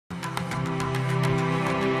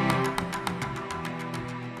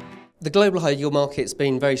The global high yield market's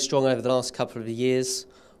been very strong over the last couple of years.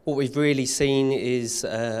 What we've really seen is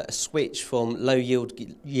a switch from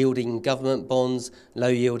yielding government bonds, low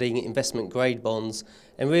yielding investment grade bonds,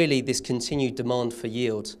 and really this continued demand for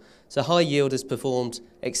yield. So high yield has performed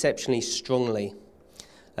exceptionally strongly.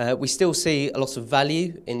 We still see a lot of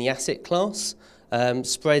value in the asset class.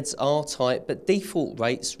 Spreads are tight, but default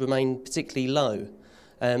rates remain particularly low.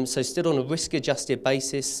 So still on a risk-adjusted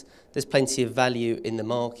basis, there's plenty of value in the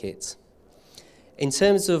market. In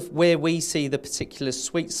terms of where we see the particular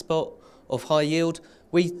sweet spot of high yield,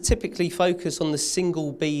 we typically focus on the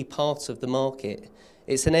single B part of the market.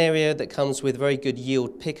 It's an area that comes with very good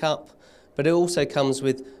yield pickup, but it also comes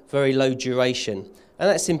with very low duration. And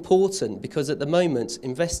that's important because at the moment,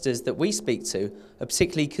 investors that we speak to are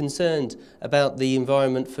particularly concerned about the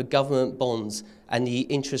environment for government bonds and the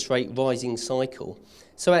interest rate rising cycle.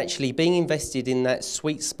 So actually being invested in that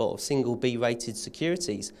sweet spot of single B rated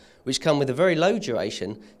securities, which come with a very low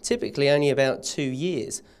duration, typically only about 2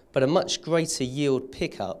 years, but a much greater yield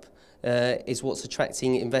pickup is what's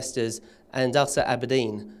attracting investors and us at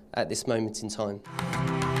Aberdeen at this moment in time.